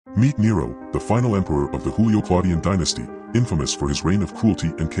Meet Nero, the final emperor of the Julio-Claudian dynasty, infamous for his reign of cruelty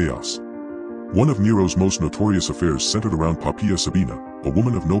and chaos. One of Nero's most notorious affairs centered around Poppaea Sabina, a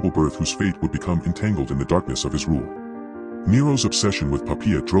woman of noble birth whose fate would become entangled in the darkness of his rule. Nero's obsession with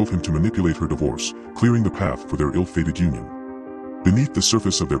Poppaea drove him to manipulate her divorce, clearing the path for their ill-fated union. Beneath the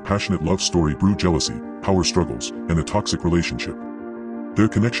surface of their passionate love story brewed jealousy, power struggles, and a toxic relationship. Their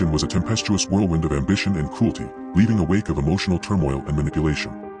connection was a tempestuous whirlwind of ambition and cruelty, leaving a wake of emotional turmoil and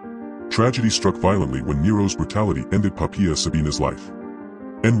manipulation. Tragedy struck violently when Nero's brutality ended Poppaea Sabina's life.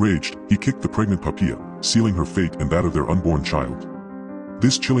 Enraged, he kicked the pregnant Poppaea, sealing her fate and that of their unborn child.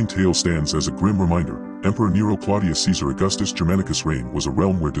 This chilling tale stands as a grim reminder. Emperor Nero Claudius Caesar Augustus Germanicus' reign was a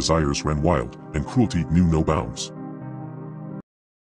realm where desires ran wild and cruelty knew no bounds.